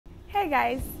Hey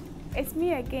guys, it's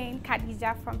me again,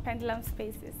 Khadija from Pendulum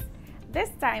Spacious. This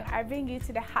time I bring you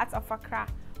to the heart of Accra,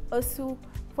 Osu,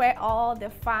 where all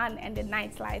the fun and the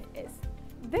nightlife is.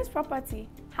 This property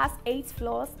has 8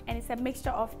 floors and it's a mixture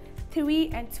of 3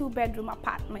 and 2 bedroom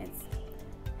apartments.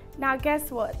 Now guess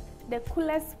what? The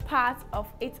coolest part of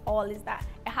it all is that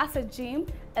it has a gym,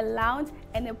 a lounge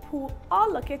and a pool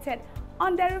all located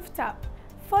on the rooftop.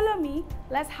 Follow me,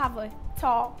 let's have a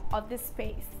tour of this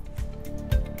space.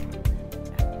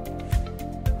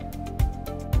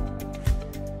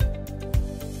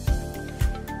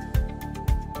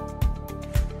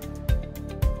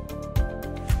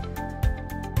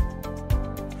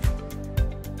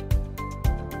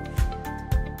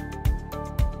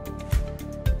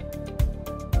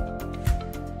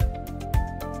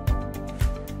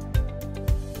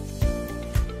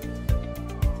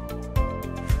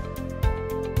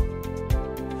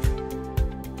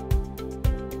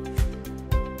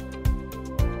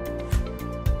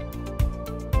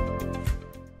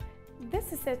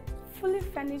 This is a fully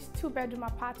furnished 2-bedroom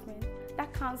apartment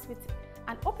that comes with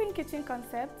an open kitchen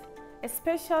concept, a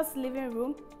spacious living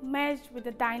room merged with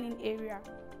the dining area.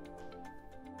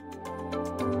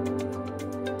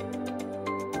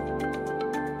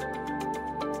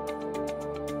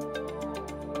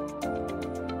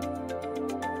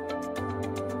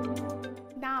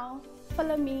 Now,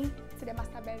 follow me to the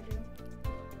master bedroom.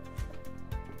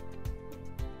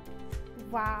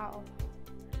 Wow!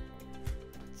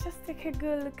 Just take a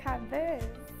good look at this.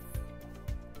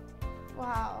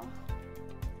 Wow.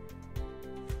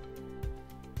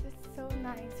 This is so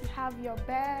nice. You have your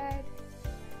bed.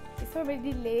 It's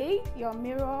already laid, your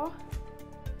mirror.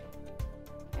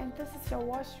 And this is your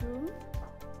washroom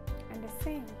and the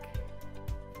sink.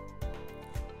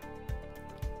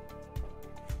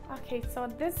 Okay, so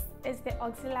this is the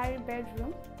auxiliary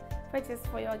bedroom, which is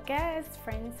for your guests,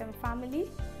 friends, and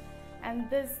family. And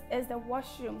this is the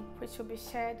washroom, which will be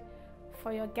shared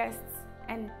for your guests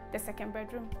and the second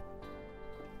bedroom.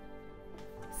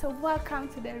 So welcome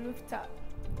to the rooftop.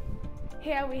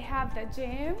 Here we have the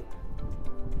gym.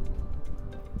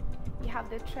 You have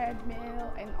the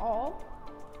treadmill and all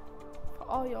for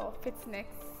all your fitness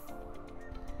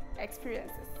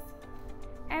experiences.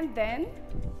 And then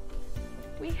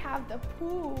we have the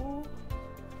pool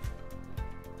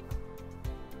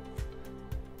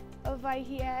over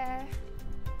here.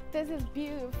 This is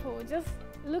beautiful. Just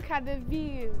look at the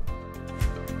view.